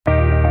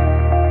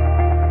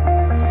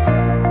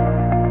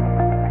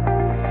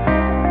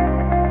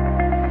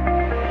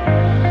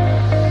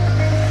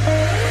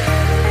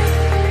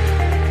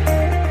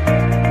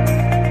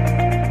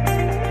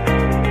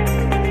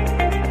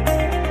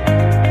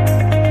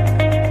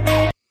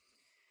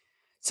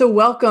So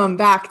welcome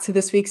back to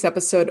this week's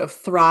episode of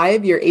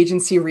Thrive, your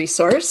agency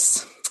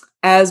resource.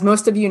 As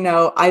most of you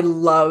know, I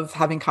love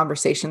having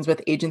conversations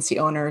with agency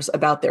owners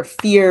about their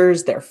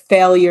fears, their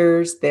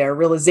failures, their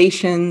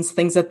realizations,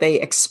 things that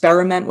they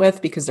experiment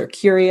with because they're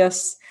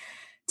curious.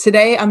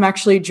 Today, I'm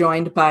actually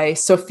joined by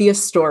Sophia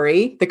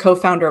Story, the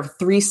co-founder of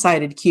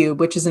Three-Sided Cube,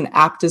 which is an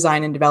app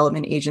design and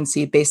development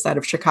agency based out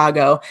of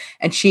Chicago.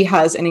 And she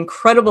has an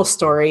incredible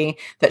story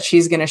that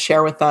she's going to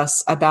share with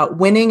us about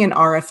winning an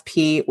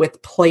RFP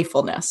with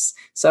playfulness.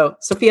 So,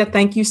 Sophia,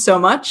 thank you so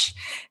much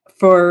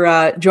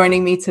for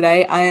joining me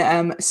today. I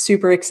am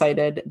super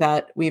excited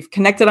that we've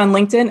connected on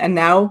LinkedIn and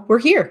now we're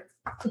here.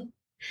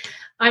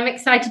 I'm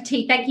excited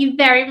too. Thank you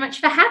very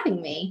much for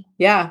having me.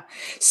 Yeah.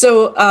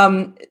 So,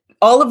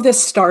 all of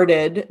this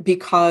started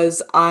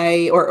because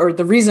or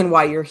the reason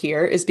why you're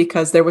here is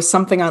because there was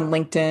something on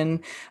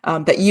LinkedIn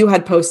that you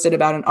had posted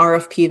about an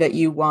RFP that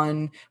you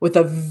won with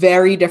a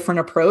very different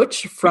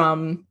approach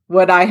from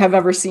what I have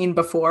ever seen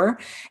before.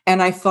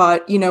 And I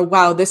thought,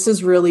 wow, this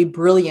is really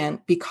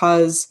brilliant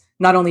because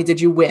not only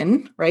did you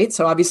win, right?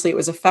 So obviously it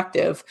was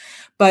effective,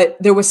 but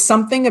there was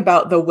something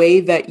about the way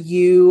that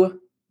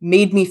you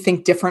made me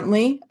think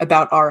differently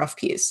about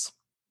RFPs.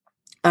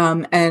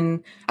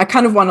 And I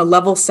kind of want to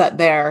level set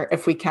there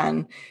if we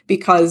can,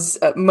 because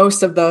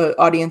most of the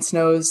audience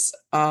knows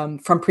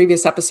from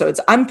previous episodes,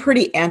 I'm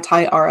pretty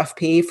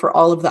anti-RFP for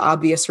all of the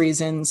obvious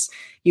reasons.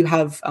 You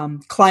have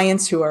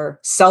clients who are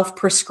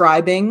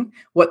self-prescribing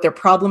what their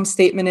problem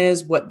statement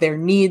is, what their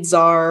needs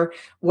are,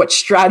 what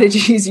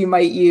strategies you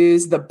might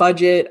use, the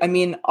budget. I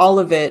mean, all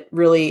of it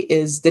really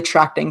is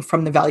detracting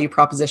from the value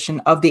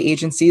proposition of the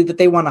agency that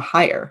they want to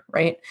hire,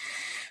 right?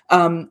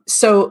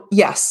 So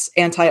yes,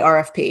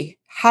 anti-RFP.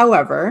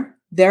 However,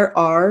 there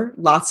are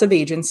lots of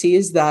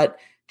agencies that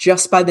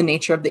just by the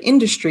nature of the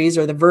industries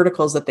or the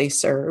verticals that they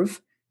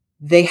serve,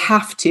 they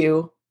have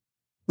to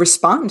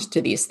respond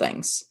to these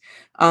things.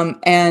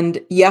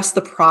 And yes,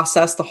 the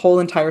process, the whole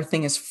entire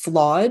thing is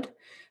flawed.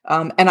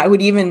 And I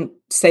would even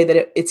say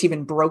that it's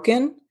even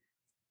broken,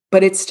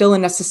 but it's still a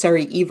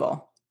necessary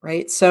evil,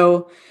 right?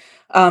 So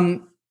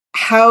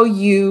how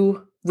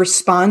you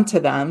respond to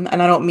them,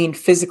 and I don't mean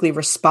physically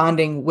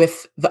responding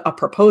with a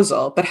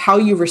proposal, but how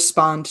you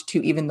respond to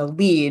even the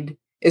lead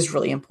is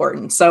really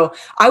important. So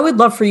I would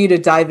love for you to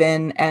dive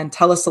in and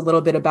tell us a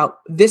little bit about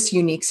this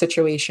unique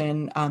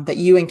situation that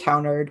you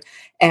encountered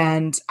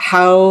and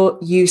how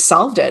you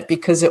solved it,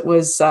 because it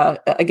was,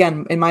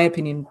 again, in my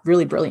opinion,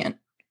 really brilliant.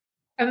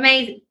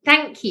 Amazing.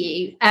 Thank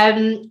you.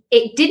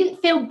 It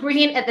didn't feel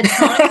brilliant at the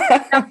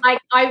time.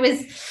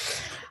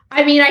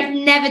 I've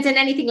never done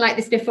anything like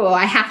this before.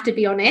 I have to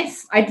be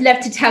honest. I'd love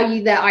to tell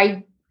you that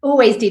I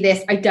always do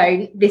this. I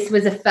don't. This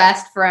was a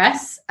first for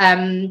us.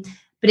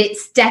 But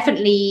it's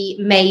definitely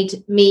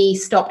made me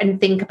stop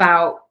and think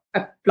about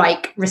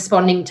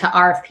responding to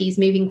RFPs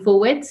moving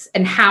forwards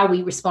and how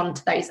we respond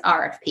to those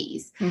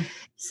RFPs.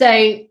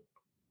 So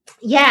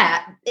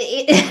yeah,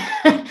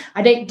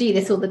 I don't do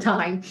this all the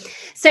time.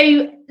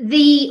 So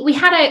we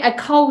had a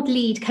cold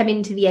lead come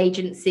into the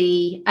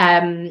agency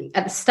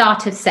at the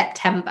start of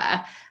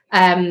September.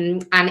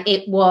 And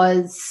it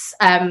was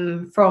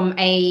from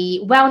a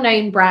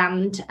well-known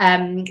brand,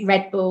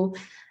 Red Bull.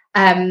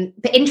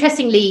 But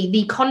interestingly,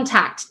 the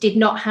contact did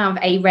not have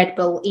a Red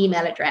Bull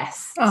email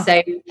address. Oh.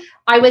 So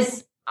I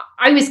was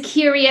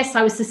curious.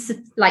 I was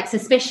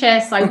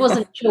suspicious. I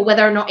wasn't sure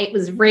whether or not it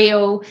was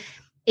real.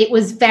 It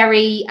was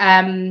very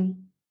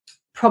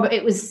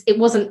it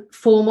wasn't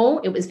formal.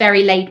 It was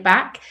very laid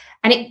back.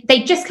 And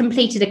they just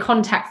completed a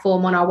contact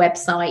form on our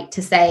website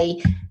to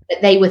say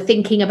that they were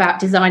thinking about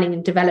designing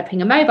and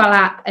developing a mobile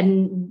app.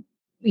 And,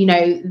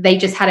 they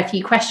just had a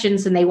few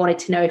questions and they wanted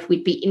to know if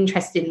we'd be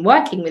interested in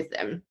working with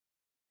them.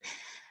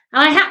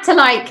 And I had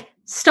to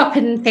stop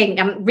and think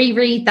and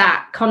reread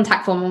that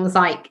contact form and was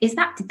like, did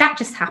that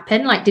just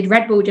happen? Did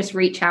Red Bull just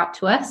reach out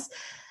to us?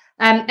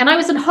 And I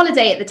was on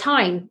holiday at the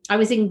time. I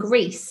was in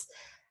Greece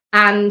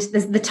and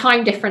the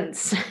time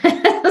difference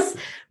was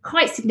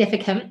quite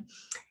significant.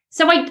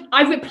 So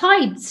I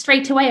replied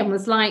straight away and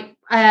was like,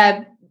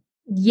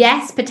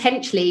 yes,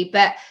 potentially.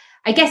 But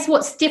I guess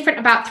what's different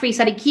about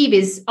Three-Sided Cube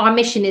is our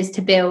mission is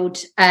to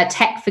build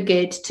tech for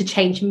good to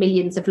change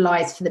millions of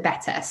lives for the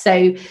better.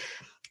 So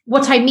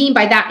what I mean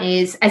by that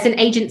is, as an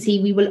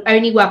agency, we will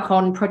only work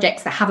on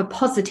projects that have a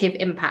positive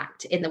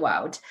impact in the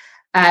world.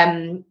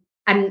 And,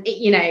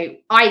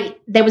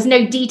 there was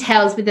no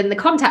details within the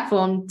contact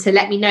form to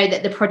let me know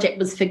that the project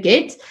was for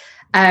good.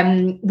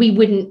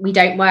 We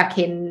don't work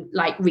in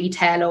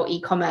retail or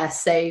e-commerce.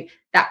 So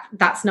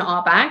that's not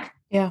our bag.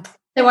 Yeah.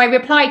 So I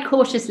replied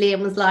cautiously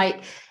and was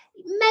like,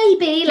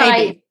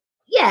 maybe.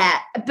 Yeah,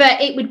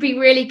 but it would be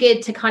really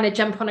good to kind of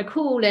jump on a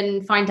call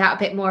and find out a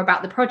bit more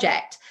about the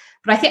project.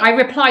 But I think I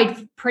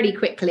replied pretty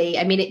quickly.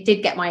 I mean, it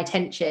did get my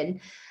attention.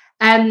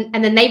 And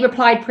then they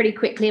replied pretty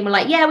quickly and were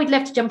like, yeah, we'd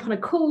love to jump on a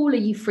call. Are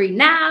you free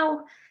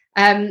now?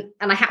 And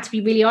I had to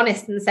be really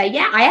honest and say,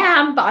 yeah, I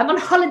am, but I'm on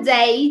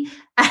holiday.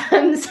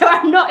 So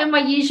I'm not in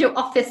my usual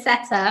office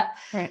setup.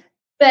 Right.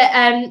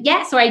 But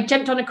yeah, so I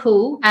jumped on a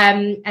call,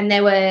 and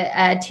there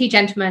were two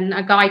gentlemen,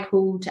 a guy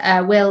called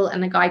Will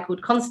and a guy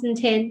called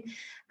Konstantin.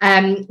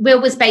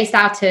 Will was based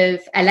out of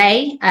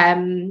LA,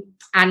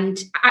 and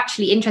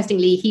actually,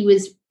 interestingly, he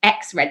was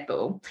ex-Red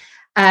Bull,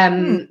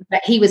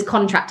 but he was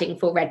contracting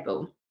for Red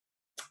Bull.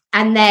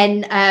 And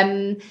then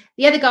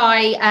the other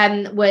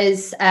guy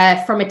was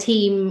from a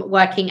team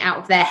working out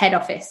of their head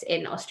office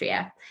in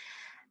Austria.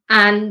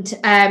 And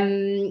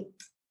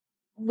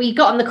we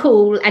got on the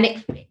call, and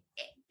it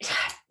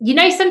you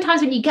know,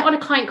 sometimes when you get on a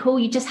client call,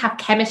 you just have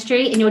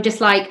chemistry and you're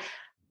just like,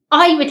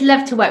 I would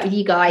love to work with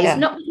you guys,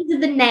 not because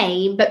of the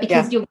name, but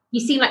because you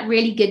seem like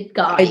really good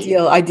guys.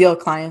 Ideal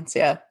clients.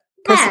 Yeah.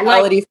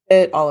 Personality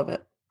fit, all of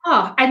it.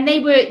 Oh, and they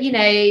were, you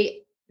know,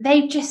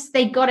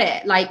 they got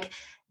it. Like,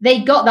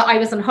 they got that I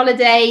was on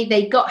holiday.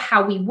 They got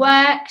how we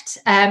worked.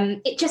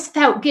 It just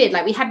felt good.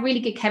 Like, we had really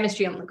good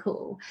chemistry on the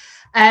call.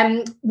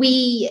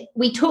 We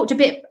talked a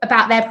bit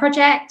about their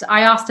project.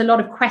 I asked a lot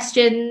of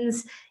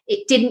questions.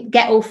 It didn't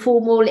get all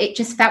formal. It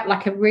just felt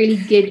like a really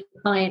good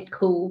client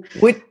call.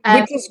 Which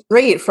is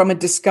great from a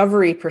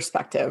discovery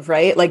perspective,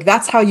 right? Like,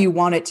 that's how you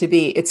want it to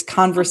be. It's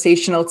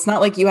conversational. It's not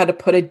like you had to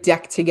put a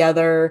deck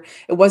together.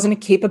 It wasn't a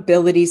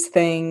capabilities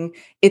thing.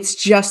 It's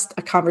just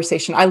a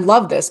conversation. I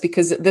love this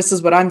because this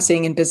is what I'm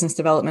seeing in business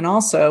development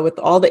also with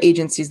all the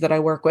agencies that I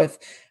work with,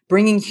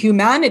 bringing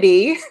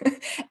humanity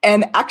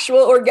and actual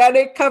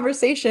organic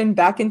conversation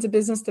back into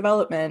business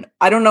development.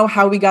 I don't know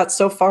how we got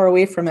so far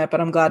away from it, but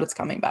I'm glad it's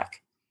coming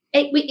back.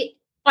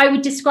 I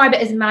would describe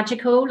it as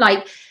magical.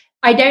 Like,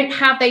 I don't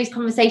have those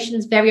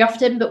conversations very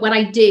often, but when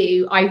I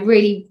do,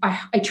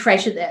 I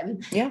treasure them.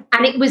 Yeah.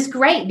 And it was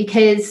great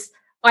because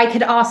I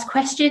could ask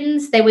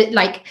questions. They were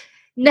like,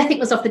 nothing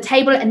was off the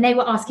table, and they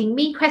were asking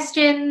me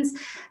questions.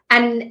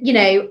 And, you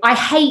know, I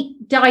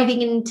hate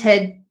diving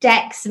into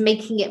decks and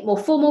making it more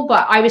formal,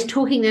 but I was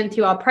talking them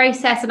through our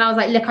process, and I was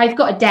like, look, I've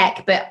got a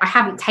deck, but I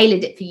haven't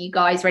tailored it for you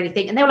guys or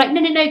anything. And they were like,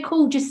 no,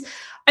 cool. Just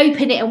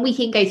open it and we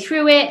can go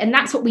through it. And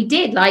that's what we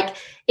did. Like,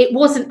 it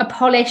wasn't a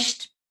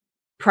polished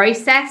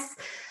process.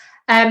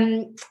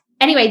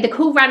 Anyway, the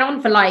call ran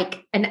on for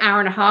like an hour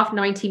and a half,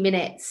 90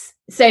 minutes.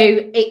 So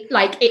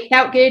it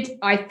felt good.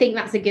 I think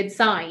that's a good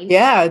sign.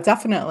 Yeah,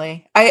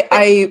 definitely.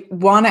 I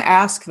want to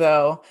ask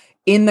though,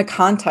 in the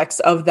context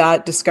of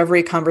that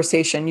discovery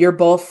conversation, you're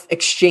both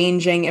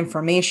exchanging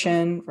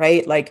information,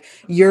 right? Like,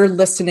 you're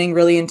listening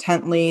really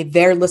intently,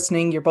 they're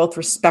listening, you're both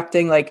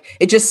respecting, like,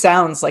 it just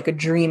sounds like a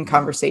dream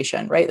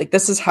conversation, right? Like,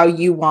 this is how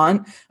you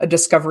want a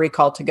discovery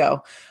call to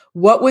go.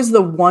 What was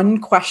the one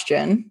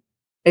question,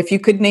 if you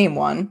could name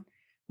one,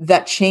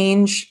 that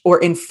changed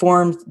or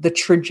informed the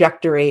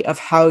trajectory of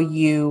how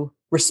you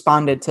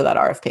responded to that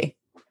RFP?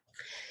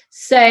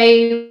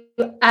 So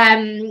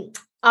I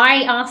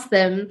asked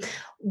them,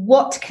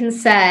 what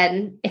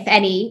concern, if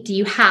any, do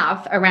you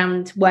have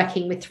around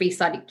working with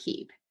Three-Sided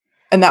Cube?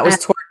 And that was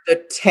toward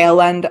the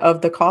tail end of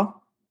the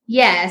call?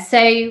 Yeah,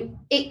 so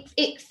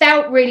it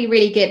felt really,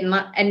 really good.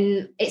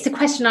 And it's a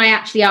question I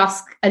actually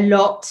ask a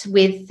lot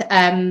with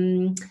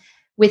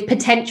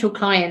potential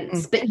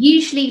clients, but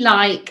usually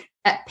like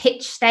at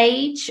pitch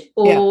stage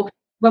or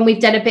when we've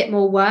done a bit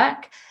more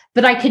work.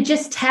 But I could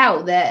just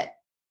tell that,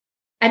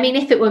 I mean,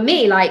 if it were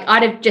me, like,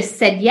 I'd have just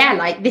said, yeah,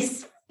 like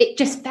this, it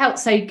just felt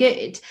so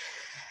good.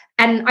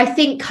 And I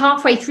think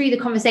halfway through the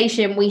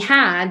conversation we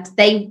had,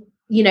 they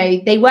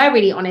were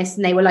really honest,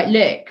 and they were like,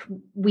 look,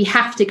 we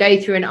have to go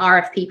through an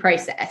RFP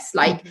process.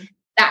 Like,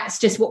 that's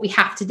just what we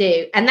have to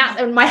do. And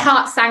my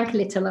heart sank a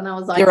little, and I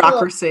was like,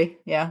 bureaucracy.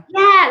 Yeah.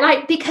 Yeah.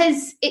 Like,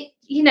 because it,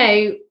 you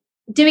know,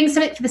 doing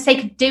something for the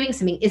sake of doing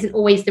something isn't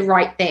always the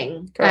right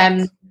thing.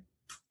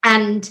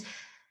 And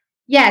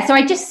yeah, so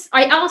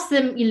I asked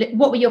them,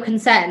 what were your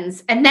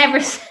concerns? And their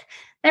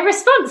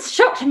response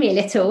shocked me a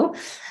little.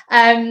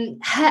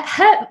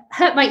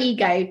 Hurt my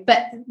ego,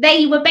 but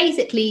they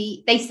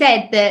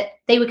said that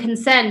they were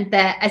concerned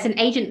that as an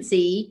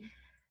agency,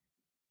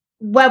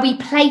 were we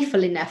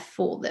playful enough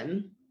for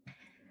them?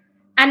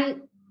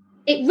 And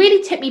it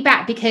really took me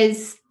back,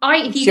 because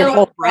it's your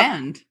whole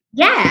brand.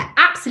 Yeah,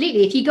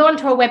 absolutely. If you go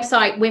onto our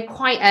website, we're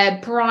quite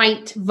a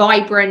bright,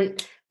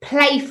 vibrant,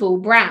 playful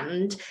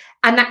brand,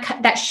 and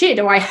that should,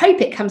 or I hope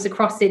it comes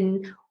across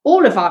in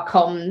all of our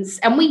comms.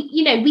 And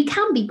we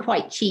can be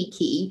quite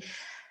cheeky.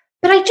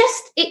 But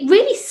it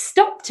really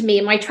stopped me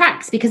in my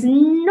tracks, because I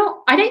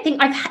don't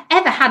think I've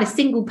ever had a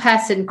single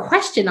person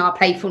question our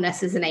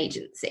playfulness as an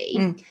agency.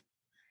 And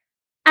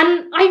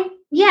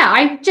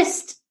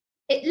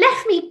it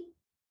left me,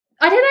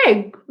 I don't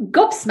know,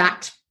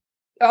 gobsmacked,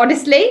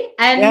 honestly.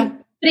 But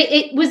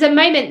it was a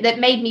moment that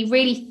made me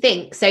really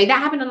think. So that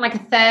happened on like a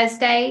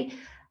Thursday.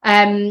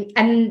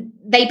 And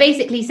they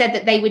basically said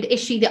that they would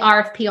issue the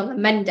RFP on the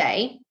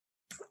Monday,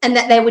 and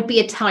that there would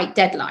be a tight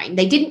deadline.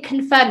 They didn't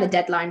confirm the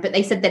deadline, but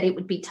they said that it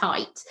would be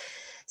tight.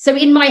 So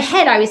in my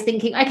head, I was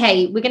thinking,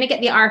 okay, we're going to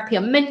get the RFP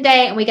on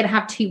Monday, and we're going to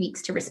have 2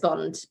 weeks to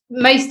respond.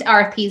 Most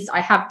RFPs, I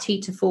have 2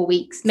 to 4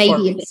 weeks,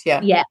 maybe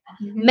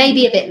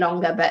maybe a bit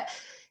longer, but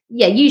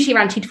yeah, usually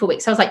around 2 to 4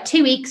 weeks. So I was like,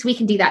 2 weeks, we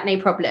can do that, no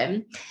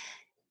problem.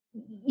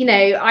 You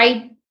know,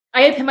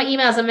 I opened my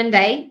emails on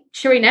Monday.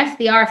 Sure enough,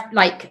 the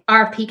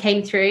RFP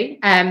came through.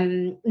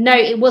 No,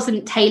 it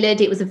wasn't tailored.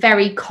 It was a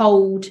very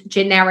cold,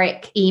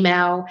 generic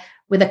email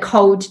with a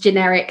cold,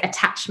 generic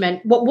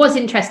attachment. What was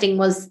interesting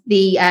was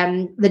the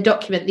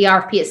document, the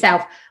RFP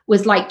itself,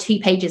 was like 2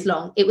 pages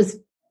long. It was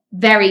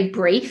very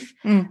brief,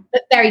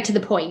 but very to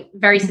the point,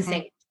 very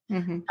succinct.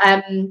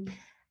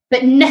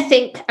 But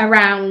nothing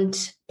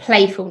around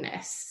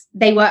playfulness.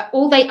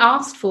 All they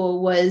asked for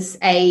was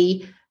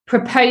a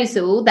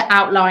proposal that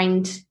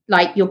outlined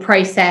like your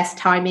process,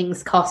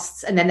 timings,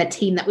 costs, and then the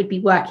team that would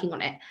be working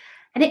on it.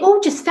 And it all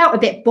just felt a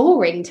bit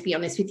boring, to be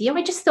honest with you.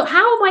 I just thought,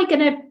 how am I going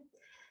to,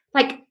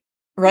 like,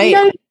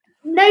 right?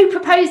 No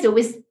proposal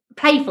is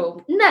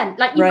playful. None.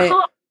 Like, you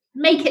can't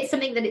make it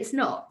something that it's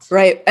not.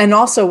 Right. And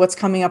also what's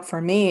coming up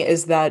for me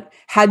is that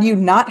had you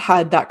not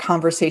had that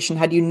conversation,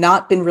 had you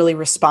not been really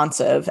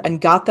responsive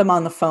and got them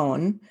on the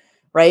phone,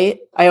 right?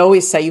 I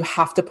always say you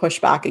have to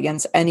push back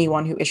against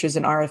anyone who issues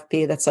an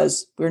RFP that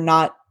says we're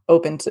not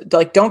open to,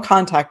 like, don't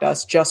contact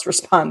us, just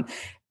respond.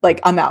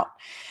 Like, I'm out.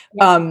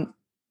 Yeah.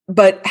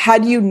 But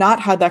had you not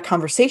had that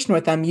conversation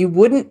with them, you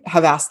wouldn't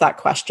have asked that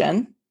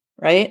question,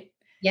 right?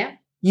 Yeah.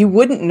 You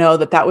wouldn't know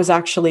that that was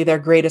actually their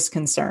greatest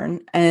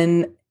concern.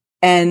 And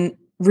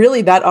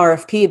really that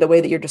RFP, the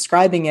way that you're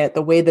describing it,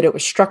 the way that it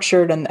was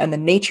structured and the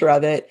nature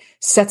of it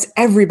sets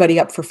everybody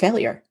up for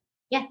failure.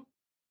 Yeah.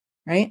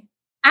 Right?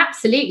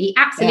 Absolutely.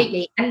 Yeah.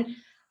 And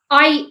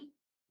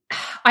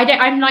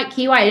I'm like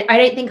you. I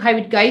don't think I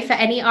would go for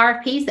any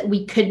RFPs that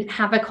we couldn't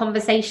have a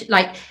conversation.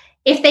 Like,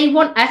 if they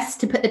want us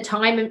to put the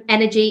time and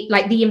energy,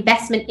 like the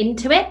investment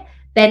into it,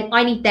 then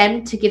I need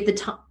them to give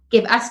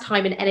us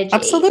time and energy.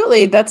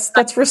 Absolutely.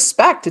 That's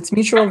respect. It's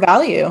mutual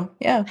value.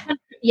 Yeah.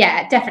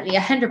 Yeah, definitely.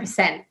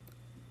 100%.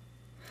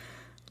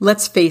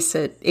 Let's face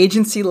it,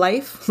 agency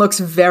life looks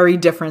very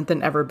different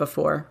than ever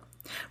before.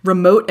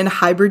 Remote and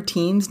hybrid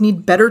teams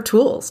need better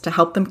tools to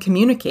help them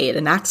communicate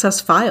and access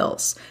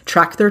files,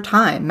 track their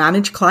time,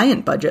 manage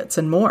client budgets,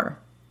 and more.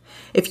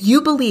 If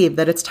you believe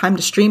that it's time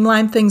to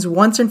streamline things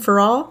once and for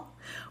all,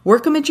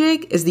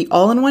 Workamajig is the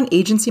all-in-one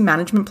agency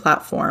management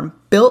platform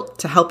built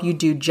to help you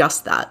do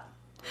just that.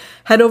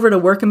 Head over to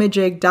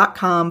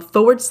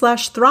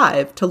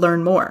workamajig.com/thrive to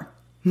learn more.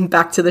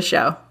 Back to the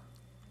show.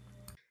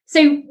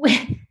 So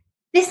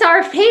this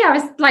RFP, I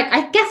was like,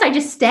 I guess I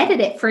just stared at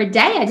it for a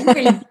day. I didn't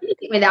really do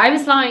anything with it. I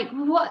was like,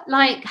 what,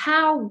 like,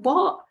 how,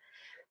 what?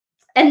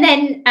 And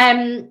then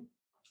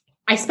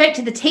I spoke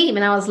to the team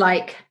and I was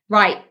like,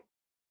 right,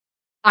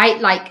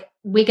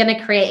 we're going to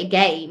create a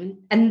game.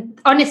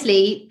 And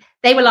honestly,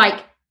 they were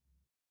like,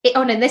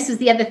 this was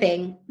the other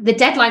thing. The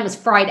deadline was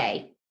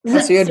Friday. Oh,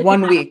 so you had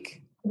 1 week.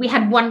 We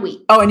had 1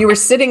 week. Oh, and you were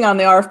sitting on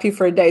the RFP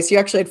for a day. So you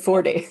actually had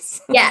 4 days.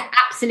 Yeah,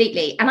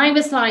 absolutely. And I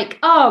was like,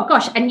 oh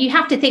gosh. And you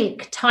have to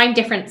think time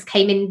difference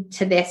came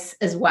into this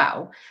as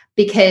well,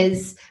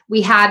 because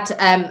we had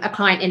a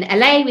client in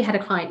LA, we had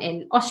a client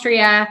in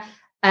Austria.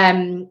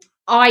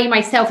 I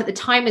myself at the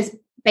time was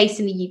based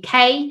in the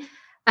UK.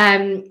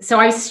 So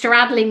I was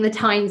straddling the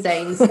time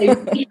zones.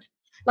 So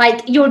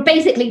like, you're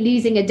basically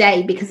losing a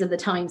day because of the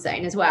time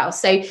zone as well.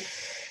 So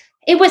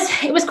it was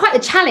quite a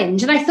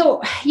challenge. And I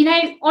thought,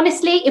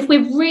 honestly, if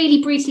we're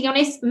really brutally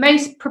honest,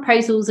 most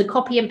proposals are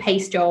copy and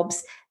paste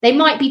jobs. They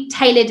might be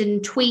tailored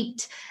and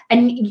tweaked.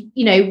 And,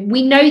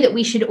 we know that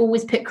we should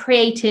always put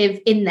creative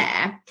in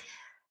there.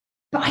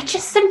 But I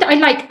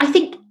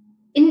think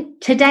in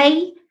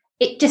today,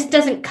 it just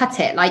doesn't cut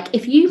it. Like,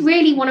 if you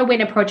really want to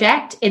win a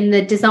project in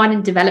the design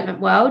and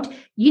development world,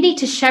 you need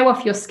to show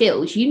off your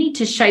skills. You need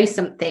to show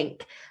something.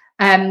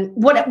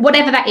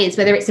 Whatever that is,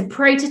 whether it's a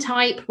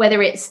prototype,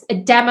 whether it's a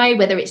demo,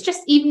 whether it's just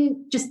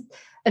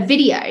a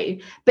video,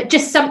 but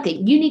just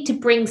something. You need to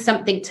bring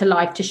something to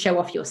life to show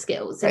off your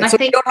skills. And right, so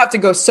you don't have to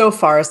go so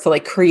far as to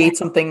like create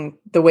something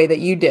the way that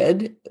you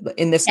did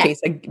in this case,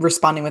 like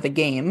responding with a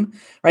game,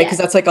 right? Because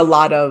that's like a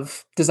lot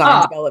of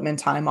design development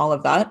time, all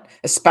of that,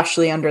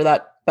 especially under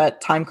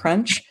that time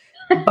crunch.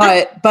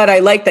 But I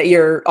like that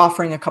you're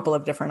offering a couple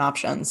of different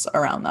options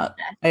around that.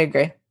 I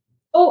agree.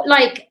 Or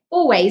like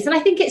always. And I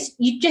think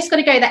you just got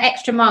to go that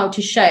extra mile to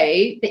show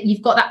that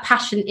you've got that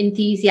passion,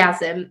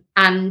 enthusiasm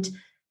and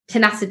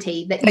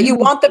tenacity that you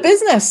want the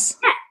business.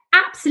 Yeah,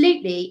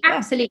 absolutely.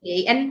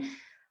 And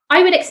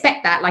I would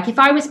expect that. Like, if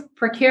I was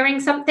procuring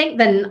something,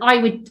 then I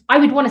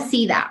would want to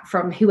see that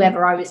from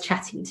whoever I was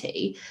chatting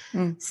to.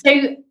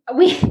 So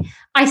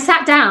I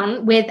sat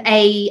down with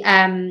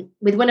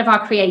with one of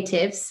our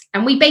creatives,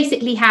 and we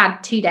basically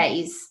had 2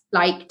 days,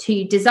 like,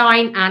 to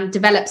design and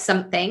develop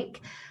something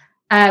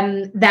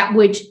that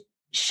would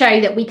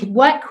show that we could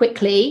work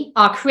quickly.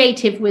 Our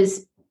creative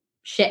was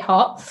shit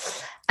hot.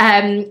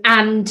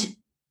 And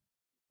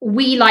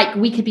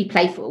we could be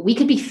playful. We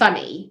could be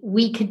funny.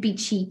 We could be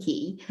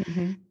cheeky.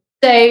 Mm-hmm.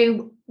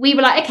 So we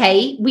were like,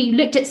 okay, we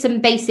looked at some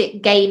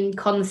basic game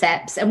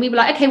concepts and we were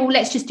like, okay, well,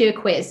 let's just do a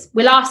quiz.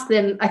 We'll ask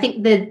them. I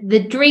think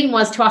the dream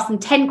was to ask them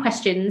 10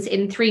 questions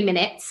in 3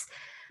 minutes.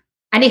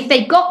 And if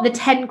they got the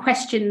 10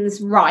 questions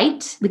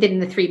right within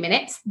the 3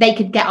 minutes, they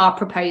could get our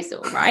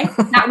proposal, right?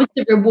 That was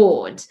the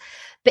reward.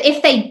 But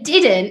if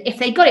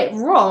they got it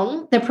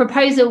wrong, the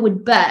proposal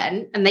would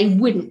burn and they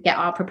wouldn't get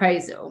our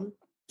proposal.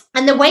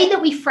 And the way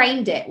that we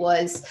framed it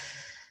was,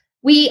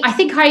 we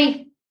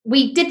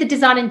did the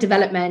design and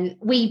development.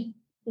 We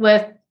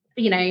were,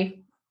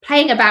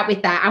 playing about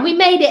with that, and we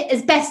made it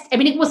as best. I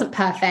mean, it wasn't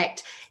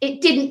perfect.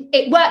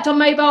 It worked on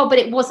mobile, but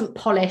it wasn't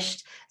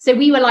polished. So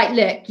we were like,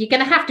 look, you're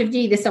going to have to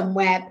view this on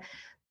web.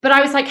 But I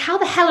was like, how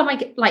the hell am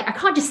I, I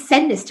can't just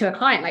send this to a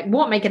client. Like,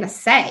 what am I going to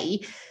say?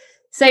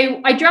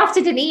 So I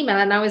drafted an email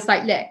and I was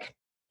like, look,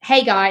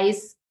 hey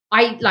guys,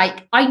 I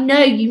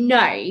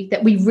know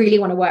that we really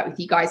want to work with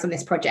you guys on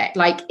this project.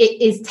 Like,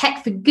 it is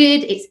tech for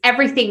good. It's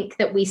everything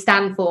that we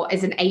stand for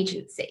as an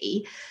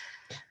agency.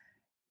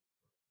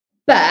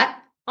 But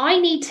I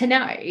need to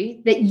know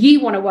that you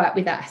want to work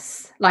with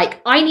us.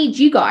 Like, I need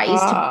you guys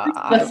to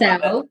prove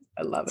yourself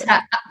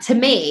to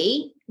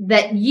me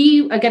that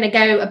you are going to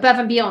go above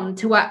and beyond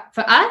to work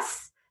for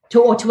us,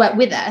 or to work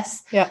with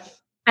us. Yeah.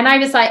 And I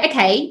was like,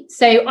 okay,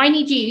 so I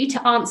need you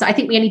to answer. I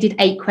think we only did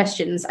 8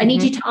 questions. I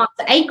need you to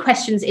answer 8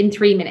 questions in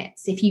 3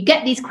 minutes. If you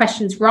get these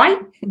questions right,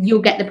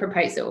 you'll get the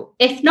proposal.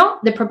 If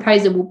not, the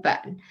proposal will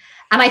burn.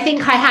 And I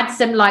think I had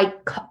some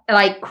like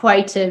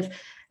quote of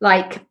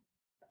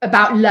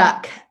about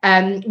luck,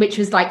 which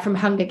was like from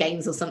Hunger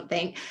Games or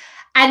something.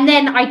 And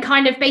then I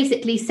kind of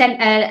basically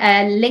sent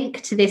a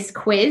link to this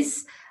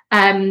quiz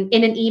in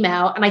an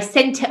email, and I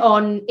sent it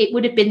on. It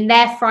would have been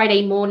their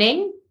Friday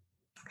morning.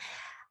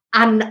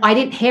 And I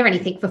didn't hear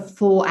anything for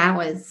 4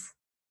 hours.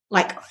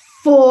 Like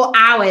 4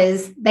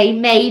 hours, they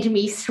made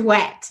me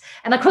sweat.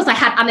 And of course, I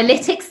had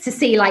analytics to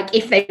see like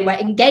if they were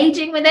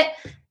engaging with it.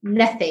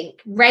 Nothing.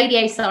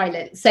 Radio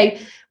silence. So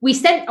I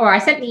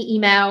sent the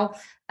email.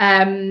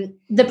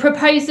 The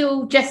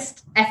proposal,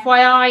 just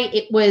FYI,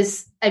 it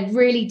was a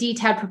really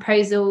detailed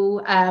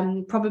proposal.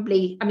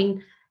 Probably, I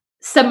mean,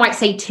 some might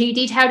say too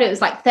detailed. It was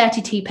like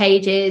 32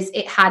 pages.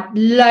 It had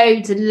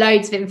loads and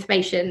loads of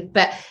information,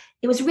 but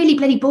it was really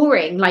bloody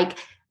boring. Like,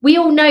 we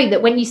all know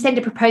that when you send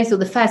a proposal,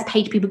 the first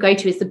page people go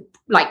to is the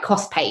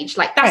cost page.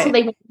 Like, that's all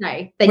they want to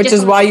know. Which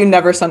is why you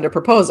never send a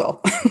proposal.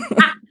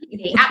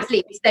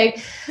 Absolutely. So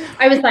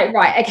I was like,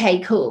 right, okay,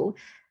 cool.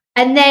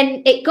 And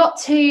then it got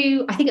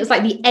to, I think it was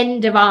like the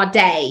end of our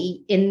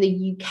day in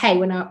the UK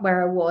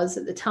where I was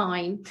at the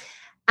time.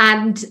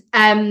 And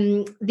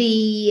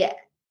the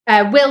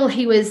Will,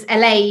 who was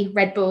LA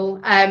Red Bull,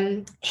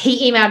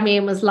 he emailed me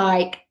and was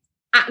like,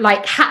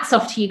 hats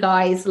off to you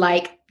guys.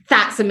 Like,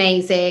 that's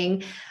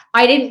amazing.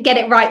 I didn't get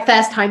it right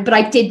first time, but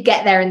I did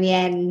get there in the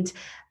end.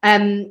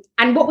 And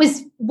what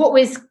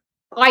was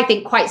I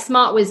think quite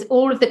smart was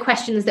all of the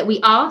questions that we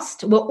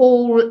asked were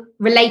all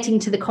relating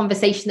to the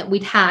conversation that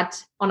we'd had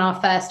on our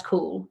first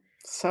call.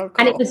 So cool.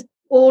 And it was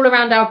all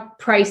around our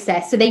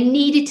process. So they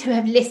needed to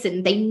have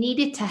listened. They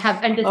needed to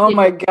have understood. Oh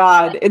my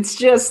God. It's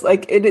just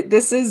like,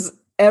 this is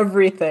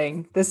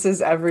everything. This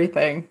is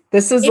everything.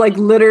 This is like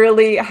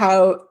literally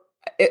how,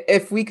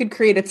 if we could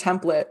create a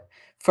template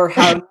for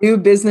how new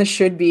business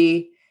should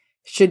be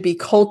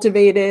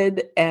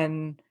cultivated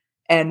and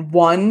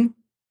won,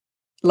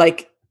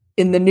 like,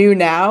 in the new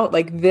now,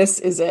 like, this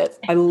is it.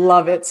 I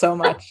love it so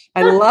much.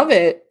 I love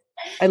it.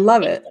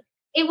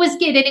 It was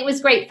good and it was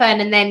great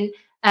fun. And then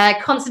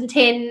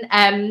Konstantin,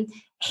 I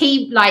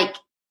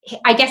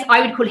guess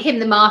I would call him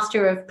the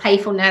master of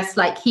playfulness.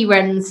 Like, he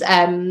runs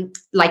an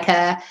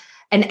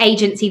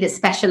agency that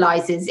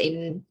specializes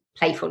in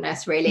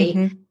playfulness,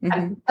 really.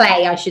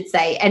 Play, I should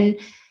say. And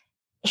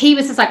he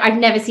was just like, I've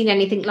never seen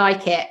anything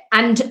like it.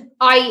 And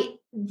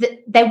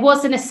there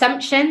was an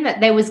assumption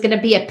that there was going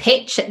to be a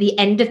pitch at the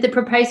end of the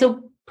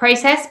proposal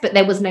process, but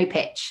there was no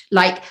pitch.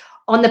 Like,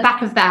 on the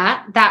back of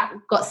that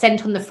got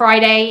sent on the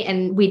Friday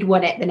and we'd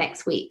won it the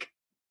next week.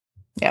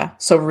 Yeah.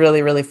 So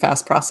really, really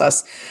fast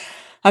process.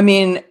 I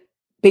mean,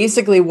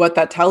 basically what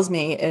that tells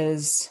me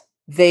is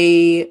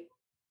they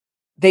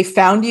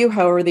found you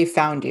however they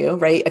found you,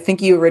 right? I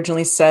think you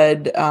originally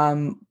said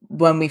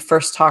when we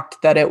first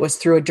talked that it was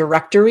through a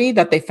directory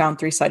that they found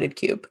Three Sided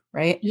Cube,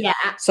 right? Yeah.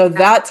 So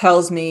that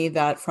tells me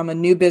that from a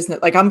new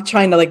business, like, I'm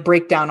trying to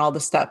break down all the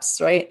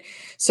steps, right?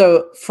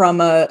 So from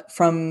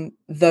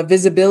the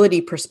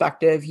visibility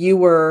perspective, you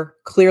were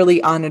clearly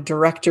on a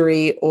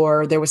directory,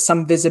 or there was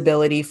some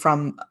visibility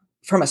from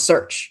a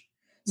search.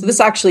 So this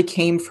actually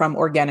came from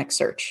organic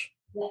search,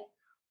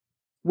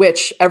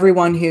 which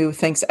everyone who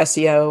thinks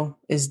SEO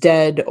is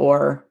dead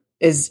or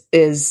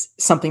is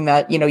something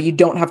that, you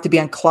don't have to be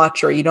on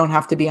Clutch, or you don't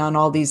have to be on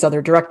all these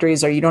other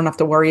directories, or you don't have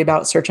to worry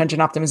about search engine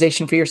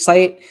optimization for your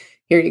site.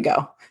 Here you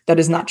go. That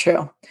is not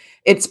true.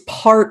 It's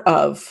part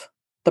of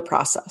the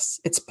process.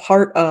 It's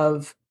part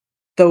of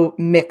the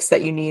mix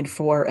that you need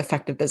for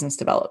effective business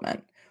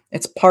development.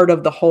 It's part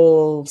of the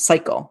whole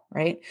cycle,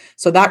 right?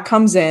 So that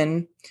comes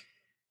in.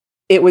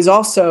 It was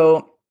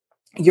also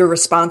your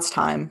response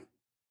time,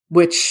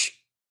 which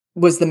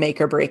was the make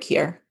or break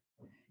here.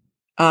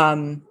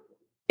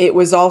 It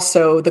was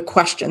also the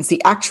questions,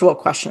 the actual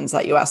questions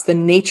that you asked, the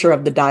nature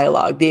of the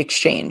dialogue, the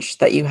exchange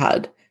that you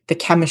had, the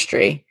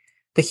chemistry,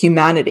 the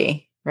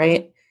humanity,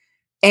 right?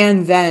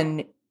 And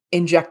then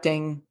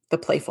injecting the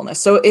playfulness.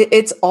 So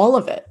it's all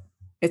of it.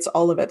 It's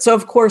all of it. So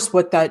of course,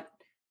 what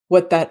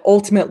that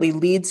ultimately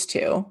leads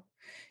to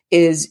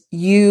is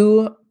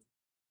you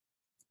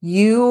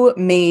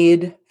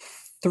made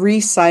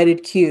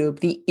Three-Sided Cube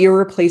the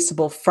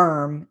irreplaceable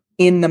firm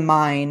in the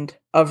mind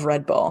of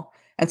Red Bull.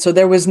 And so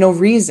there was no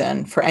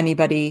reason for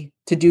anybody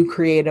to do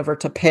creative or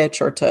to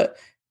pitch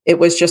it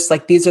was just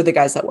like, these are the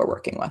guys that we're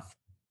working with.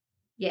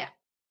 Yeah.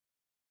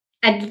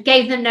 And you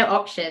gave them no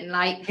option.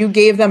 Like, you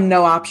gave them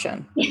no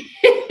option.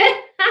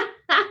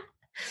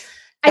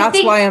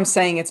 That's why I'm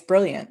saying it's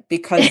brilliant,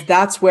 because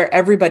that's where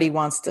everybody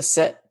wants to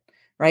sit,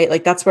 right?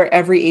 Like that's where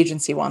every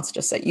agency wants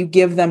to sit. You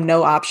give them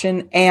no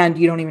option and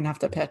you don't even have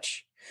to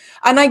pitch.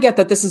 And I get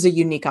that this is a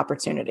unique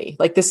opportunity.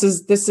 Like this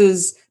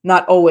is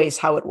not always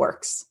how it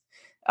works.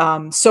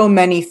 So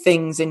many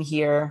things in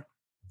here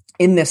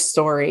in this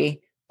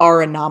story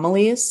are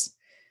anomalies,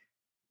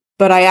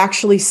 but I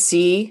actually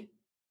see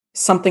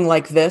something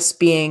like this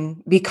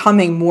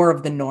becoming more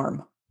of the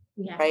norm,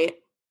 right?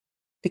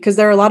 Because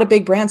there are a lot of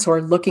big brands who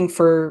are looking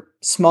for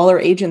smaller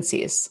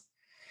agencies,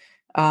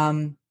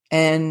 and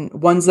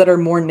ones that are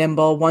more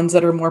nimble, ones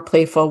that are more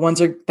playful,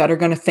 that are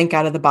going to think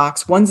out of the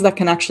box, ones that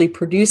can actually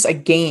produce a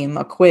game,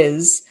 a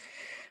quiz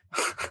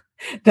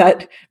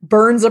that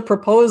burns a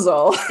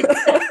proposal.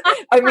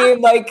 I mean,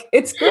 like,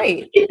 it's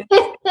great.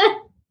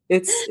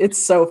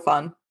 It's so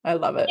fun. I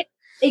love it.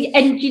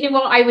 And you know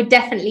what? I would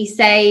definitely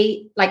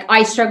say, like,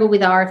 I struggle with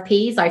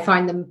RFPs. I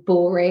find them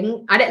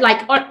boring.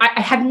 I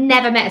have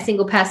never met a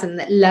single person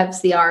that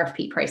loves the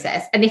RFP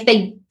process. And if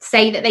they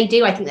say that they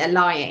do, I think they're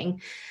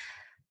lying.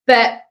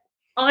 But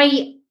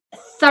I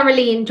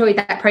thoroughly enjoyed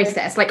that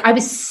process. Like, I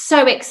was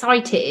so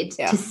excited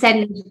to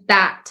send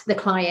that to the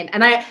client.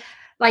 And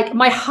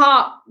my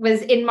heart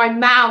was in my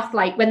mouth,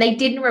 like, when they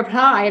didn't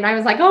reply. And I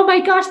was like, oh my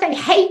gosh, they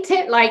hate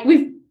it. Like,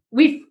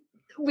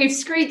 we've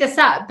screwed this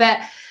up. But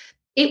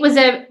it was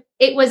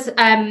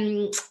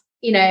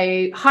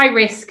high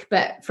risk,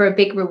 but for a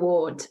big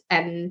reward.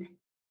 And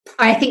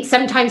I think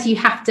sometimes you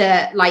have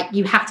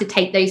to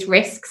take those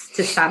risks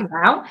to stand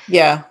out.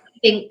 Yeah. I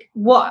think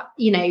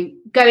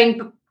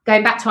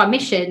going back to our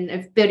mission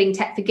of building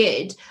tech for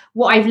good,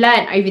 what I've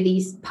learned over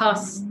these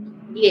past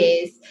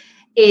years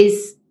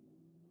is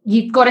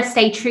you've got to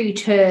stay true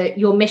to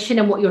your mission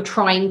and what you're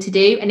trying to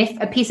do. And if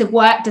a piece of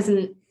work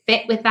doesn't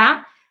fit with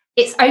that,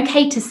 it's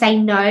okay to say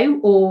no,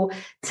 or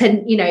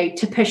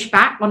to push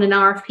back on an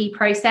RFP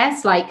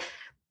process. Like,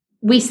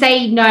 we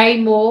say no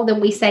more than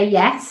we say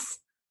yes.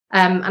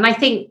 And I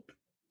think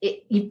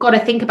you've got to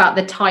think about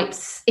the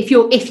types. If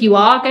you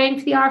are going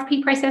for the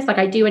RFP process, like,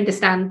 I do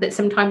understand that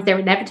sometimes they're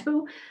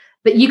inevitable,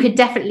 but you could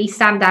definitely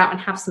stand out and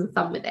have some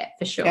fun with it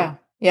for sure. Yeah.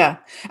 Yeah.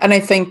 And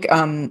I think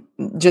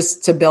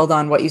just to build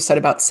on what you said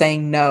about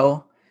saying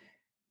no,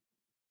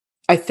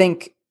 I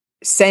think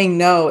saying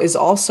no is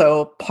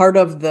also part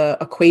of the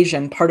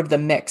equation, part of the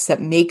mix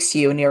that makes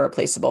you an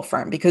irreplaceable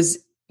firm, because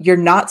you're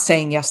not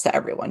saying yes to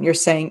everyone. You're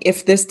saying,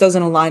 if this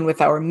doesn't align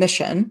with our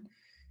mission,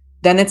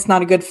 then it's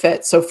not a good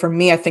fit. So for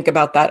me, I think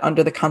about that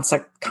under the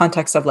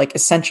context of like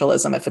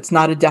essentialism. If it's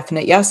not a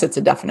definite yes, it's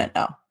a definite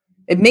no.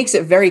 It makes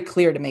it very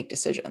clear to make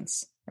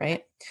decisions,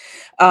 right?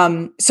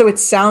 So it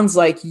sounds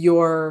like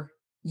your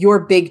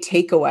big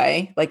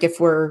takeaway, like if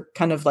we're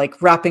kind of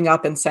like wrapping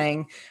up and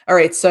saying, all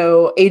right,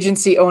 so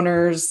agency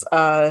owners,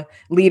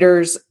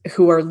 leaders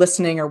who are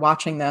listening or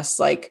watching this,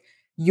 like,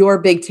 your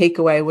big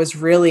takeaway was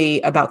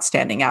really about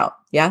standing out.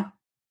 Yeah,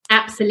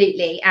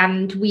 absolutely.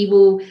 And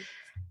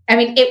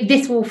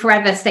this will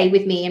forever stay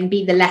with me and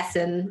be the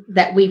lesson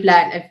that we've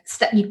learned.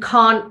 You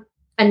can't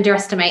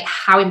underestimate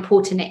how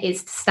important it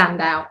is to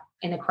stand out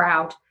in a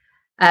crowd.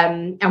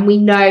 And we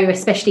know,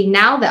 especially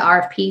now, that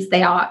RFPs,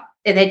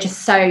 they're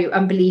just so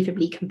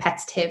unbelievably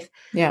competitive.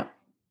 Yeah.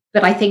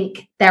 But I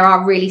think there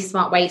are really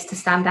smart ways to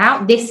stand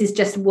out. This is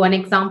just one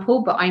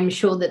example, but I'm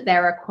sure that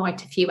there are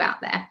quite a few out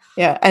there.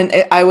 Yeah. And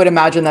I would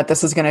imagine that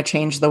this is going to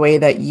change the way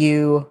that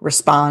you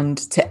respond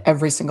to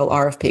every single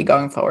RFP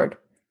going forward.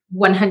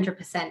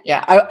 100%.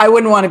 Yeah. I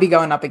wouldn't want to be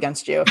going up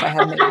against you if I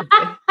had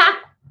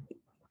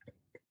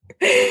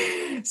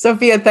an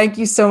Sophia, thank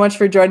you so much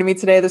for joining me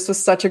today. This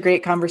was such a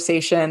great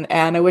conversation,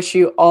 and I wish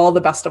you all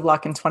the best of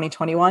luck in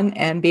 2021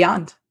 and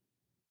beyond.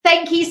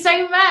 Thank you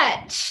so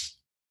much.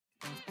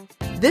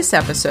 This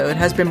episode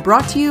has been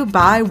brought to you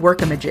by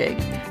Workamajig,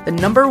 the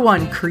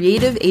 #1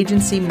 creative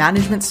agency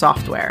management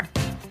software.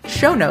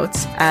 Show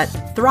notes at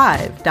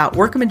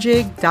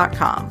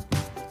thrive.workamajig.com.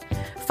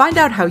 Find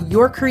out how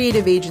your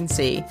creative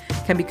agency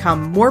can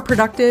become more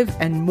productive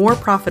and more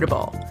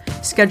profitable.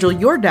 Schedule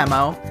your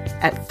demo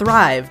at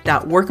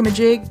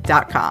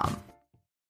thrive.workamajig.com.